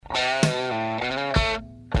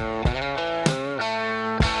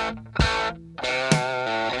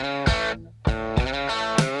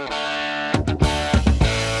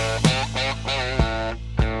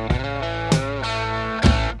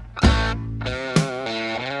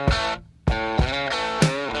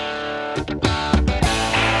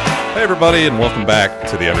Hey everybody, and welcome back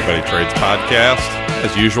to the Everybody Trades podcast.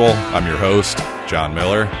 As usual, I'm your host, John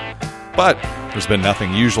Miller. But there's been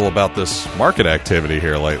nothing usual about this market activity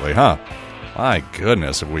here lately, huh? My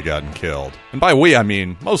goodness, have we gotten killed. And by we, I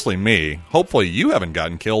mean mostly me. Hopefully you haven't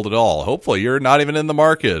gotten killed at all. Hopefully you're not even in the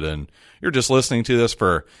market and you're just listening to this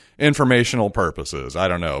for informational purposes. I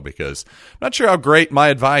don't know, because I'm not sure how great my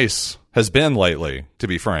advice has been lately, to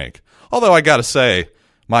be frank. Although I gotta say,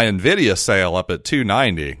 my NVIDIA sale up at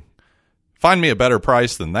 $290. Find me a better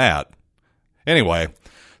price than that. Anyway,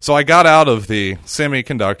 so I got out of the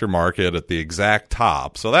semiconductor market at the exact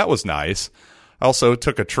top, so that was nice. I also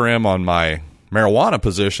took a trim on my marijuana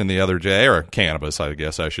position the other day, or cannabis, I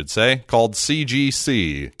guess I should say, called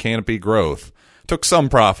CGC, Canopy Growth. Took some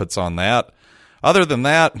profits on that. Other than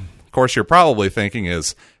that, of course, you're probably thinking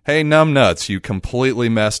is, hey, numbnuts, you completely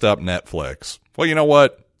messed up Netflix. Well, you know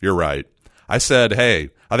what? You're right. I said, hey,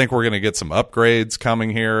 I think we're going to get some upgrades coming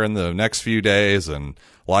here in the next few days, and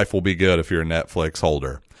life will be good if you're a Netflix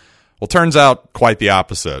holder. Well, turns out quite the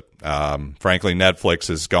opposite. Frankly, Netflix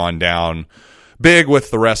has gone down big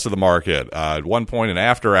with the rest of the market. At one point in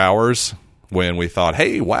after hours, when we thought,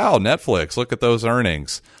 hey, wow, Netflix, look at those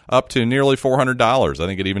earnings, up to nearly $400. I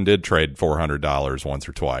think it even did trade $400 once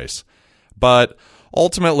or twice. But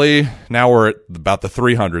ultimately, now we're at about the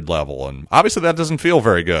 300 level, and obviously that doesn't feel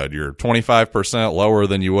very good. You're 25% lower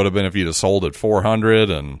than you would have been if you'd have sold at 400,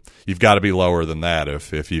 and you've got to be lower than that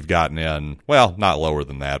if you've gotten in. Well, not lower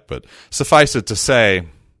than that, but suffice it to say,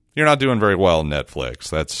 you're not doing very well in Netflix.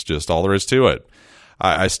 That's just all there is to it.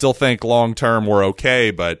 I still think long-term we're okay,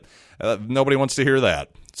 but nobody wants to hear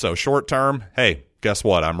that. So short-term, hey, guess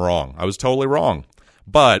what? I'm wrong. I was totally wrong.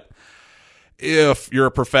 But if you're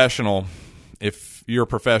a professional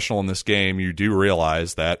in this game, you do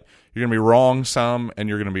realize that you're going to be wrong some and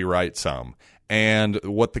you're going to be right some. And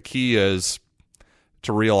what the key is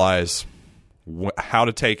to realize how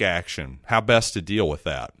to take action, how best to deal with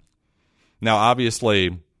that. Now,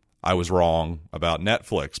 obviously, I was wrong about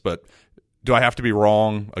Netflix, but do I have to be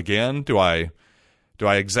wrong again? Do I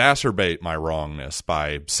exacerbate my wrongness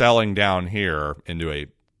by selling down here into a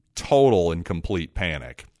total and complete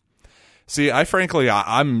panic? See,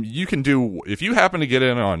 you can do, if you happen to get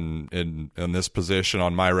in this position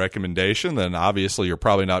on my recommendation, then obviously you're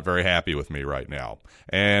probably not very happy with me right now.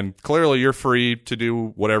 And clearly you're free to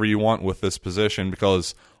do whatever you want with this position,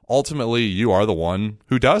 because ultimately you are the one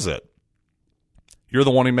who does it. You're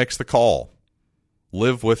the one who makes the call.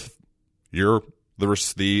 Live with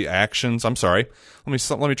the actions. I'm sorry. Let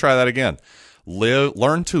me try that again.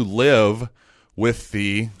 Learn to live with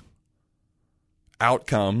the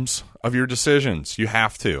outcomes of your decisions. You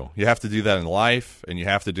have to do that in life, and you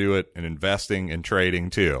have to do it in investing and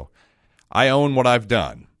trading too. I own what I've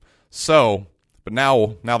done. So, but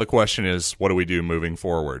now the question is, what do we do moving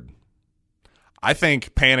forward? I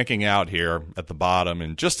think panicking out here at the bottom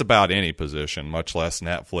in just about any position, much less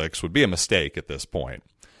Netflix, would be a mistake at this point.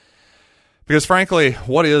 Because frankly,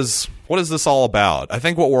 what is this all about? I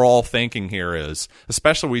think what we're all thinking here is,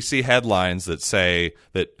 especially we see headlines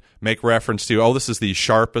that make reference to, this is the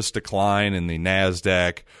sharpest decline in the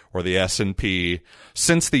NASDAQ or the S&P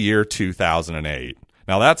since the year 2008.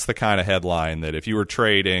 Now, that's the kind of headline that if you were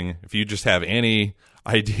trading, if you just have any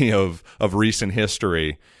idea of recent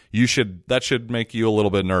history, that should make you a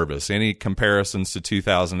little bit nervous. Any comparisons to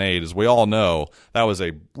 2008, as we all know, that was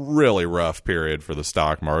a really rough period for the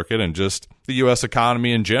stock market and just the U.S.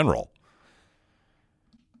 economy in general.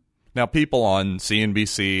 Now, people on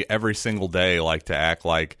CNBC every single day like to act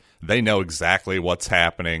like they know exactly what's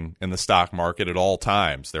happening in the stock market at all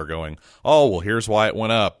times. They're going, oh, well, here's why it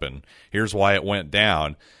went up and here's why it went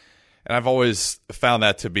down. And I've always found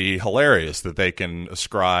that to be hilarious, that they can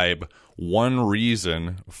ascribe one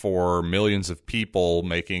reason for millions of people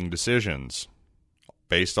making decisions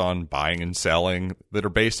based on buying and selling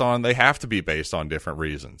they have to be based on different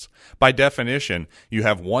reasons. By definition, you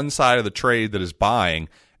have one side of the trade that is buying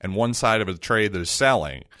and one side of the trade that is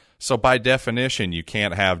selling. So by definition, you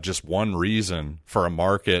can't have just one reason for a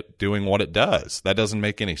market doing what it does. That doesn't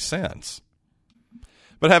make any sense.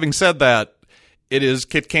 But having said that,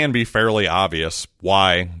 it can be fairly obvious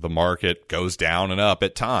why the market goes down and up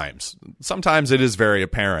at times. Sometimes it is very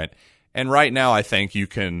apparent. And right now, I think you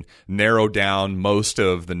can narrow down most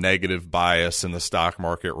of the negative bias in the stock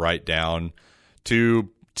market right down to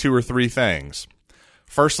two or three things.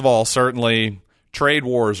 First of all, certainly trade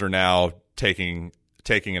wars are now taking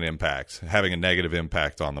an impact, having a negative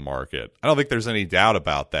impact on the market. I don't think there's any doubt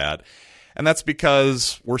about that. And that's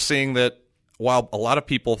because we're seeing that while a lot of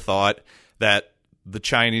people thought that the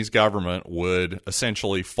Chinese government would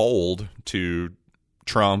essentially fold to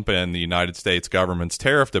Trump and the United States government's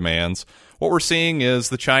tariff demands, what we're seeing is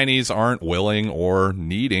the Chinese aren't willing or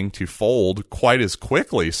needing to fold quite as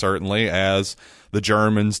quickly, certainly, as the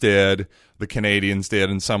Germans did, the Canadians did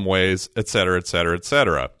in some ways, et cetera, et cetera, et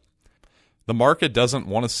cetera. The market doesn't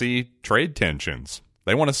want to see trade tensions.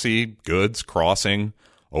 They want to see goods crossing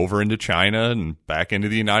over into China and back into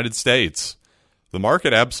the United States. The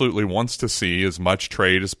market absolutely wants to see as much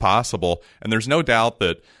trade as possible, and there's no doubt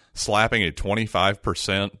that slapping a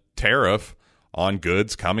 25% tariff on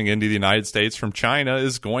goods coming into the United States from China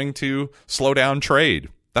is going to slow down trade.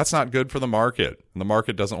 That's not good for the market, and the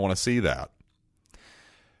market doesn't want to see that.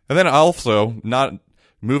 And then also, not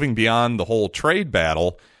moving beyond the whole trade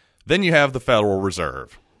battle, then you have the Federal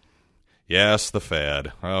Reserve. Yes, the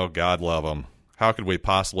Fed. Oh, God love them. How could we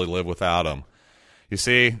possibly live without them? You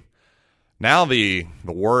see, now the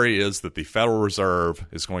worry is that the Federal Reserve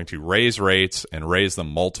is going to raise rates and raise them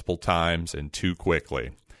multiple times and too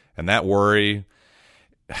quickly. And that worry,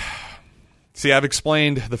 see, I've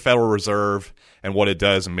explained the Federal Reserve and what it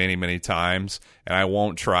does many, many times, and I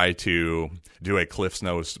won't try to do a Cliff's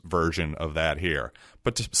Notes version of that here.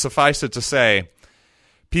 But to suffice it to say,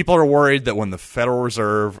 people are worried that when the Federal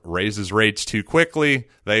Reserve raises rates too quickly,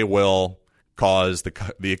 they will cause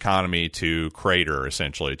the economy to crater,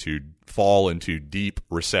 essentially, to fall into deep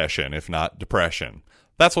recession, if not depression.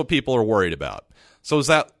 That's what people are worried about. So is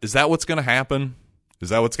that what's going to happen? Is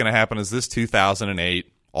that what's going to happen? Is this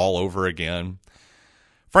 2008 all over again?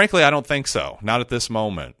 Frankly, I don't think so. Not at this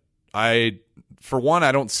moment. For one,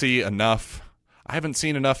 I don't see enough. I haven't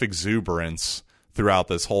seen enough exuberance throughout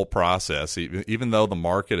this whole process. Even though the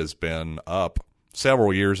market has been up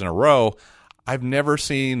several years in a row, I've never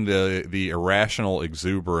seen the irrational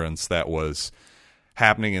exuberance that was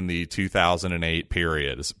happening in the 2008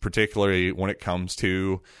 period, particularly when it comes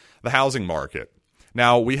to the housing market.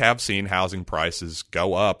 Now, we have seen housing prices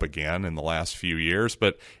go up again in the last few years,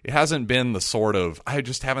 but it hasn't been I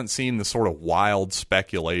just haven't seen the sort of wild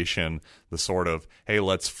speculation, the sort of, hey,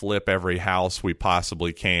 let's flip every house we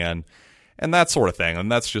possibly can, and that sort of thing. And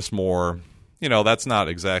that's just more, that's not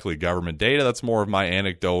exactly government data. That's more of my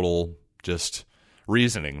anecdotal just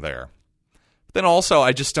reasoning there. But then also,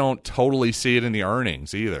 I just don't totally see it in the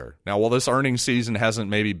earnings either. Now, while this earnings season hasn't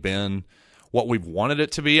maybe been what we've wanted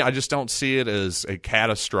it to be, I just don't see it as a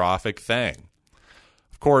catastrophic thing.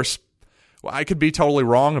 Of course, I could be totally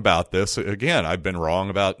wrong about this. Again, I've been wrong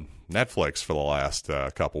about Netflix for the last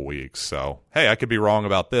couple weeks. So, hey, I could be wrong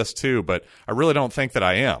about this too, but I really don't think that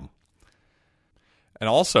I am. And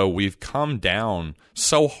also, we've come down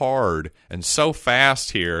so hard and so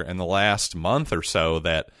fast here in the last month or so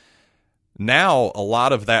that now a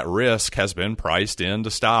lot of that risk has been priced into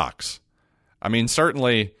stocks. I mean,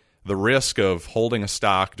 certainly the risk of holding a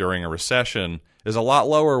stock during a recession is a lot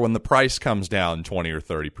lower when the price comes down 20 or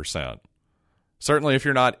 30%. Certainly, if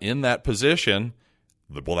you're not in that position,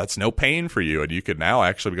 well, that's no pain for you. And you could now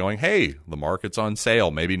actually be going, hey, the market's on sale.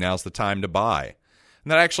 Maybe now's the time to buy.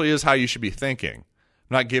 And that actually is how you should be thinking.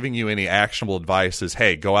 I'm not giving you any actionable advice as,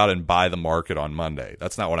 hey, go out and buy the market on Monday.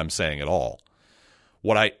 That's not what I'm saying at all.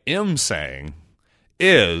 What I am saying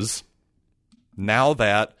is, now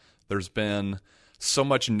that there's been so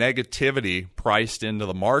much negativity priced into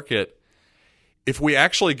the market, if we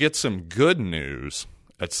actually get some good news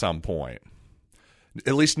at some point,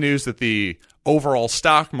 at least news that the overall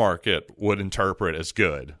stock market would interpret as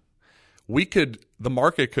good, the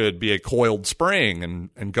market could be a coiled spring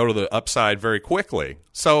and go to the upside very quickly.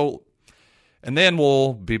 So, and then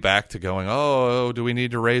we'll be back to going, oh, do we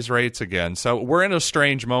need to raise rates again? So we're in a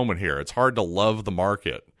strange moment here. It's hard to love the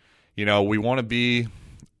market. We want to be,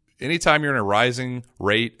 anytime you're in a rising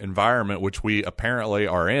rate environment, which we apparently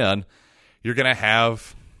are in, you're going to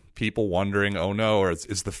have people wondering, oh no, or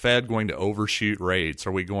is the Fed going to overshoot rates?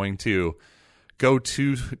 Are we going to go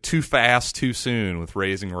too fast too soon with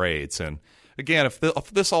raising rates? And again, if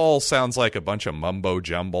this all sounds like a bunch of mumbo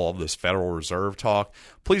jumbo of this Federal Reserve talk,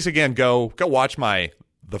 please again go watch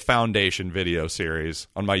the Foundation video series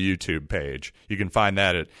on my YouTube page. You can find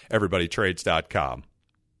that at everybodytrades.com.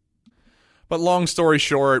 But long story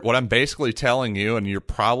short, what I'm basically telling you, and you're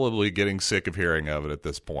probably getting sick of hearing of it at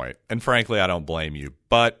this point, and frankly, I don't blame you,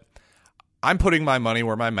 but I'm putting my money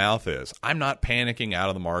where my mouth is. I'm not panicking out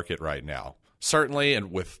of the market right now. Certainly,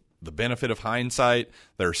 and with the benefit of hindsight,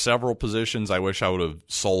 there are several positions I wish I would have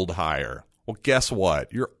sold higher. Well, guess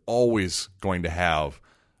what? You're always going to have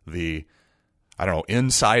the,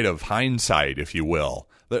 insight of hindsight, if you will.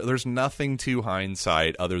 There's nothing to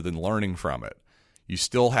hindsight other than learning from it. You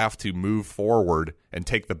still have to move forward and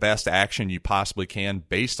take the best action you possibly can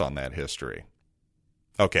based on that history.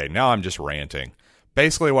 Okay, now I'm just ranting.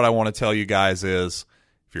 Basically, what I want to tell you guys is,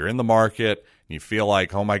 if you're in the market and you feel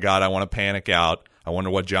like, oh my God, I want to panic out, I wonder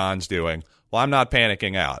what John's doing. Well, I'm not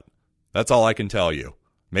panicking out. That's all I can tell you.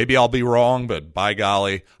 Maybe I'll be wrong, but by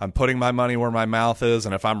golly, I'm putting my money where my mouth is,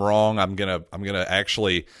 and if I'm wrong, I'm gonna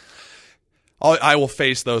actually, I will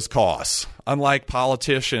face those costs. Unlike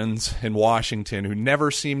politicians in Washington who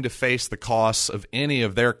never seem to face the costs of any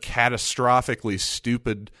of their catastrophically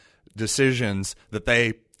stupid decisions that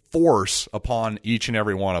they force upon each and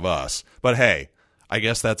every one of us. But hey, I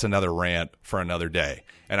guess that's another rant for another day.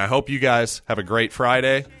 And I hope you guys have a great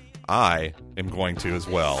Friday. I am going to as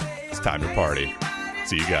well. It's time to party.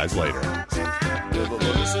 See you guys later.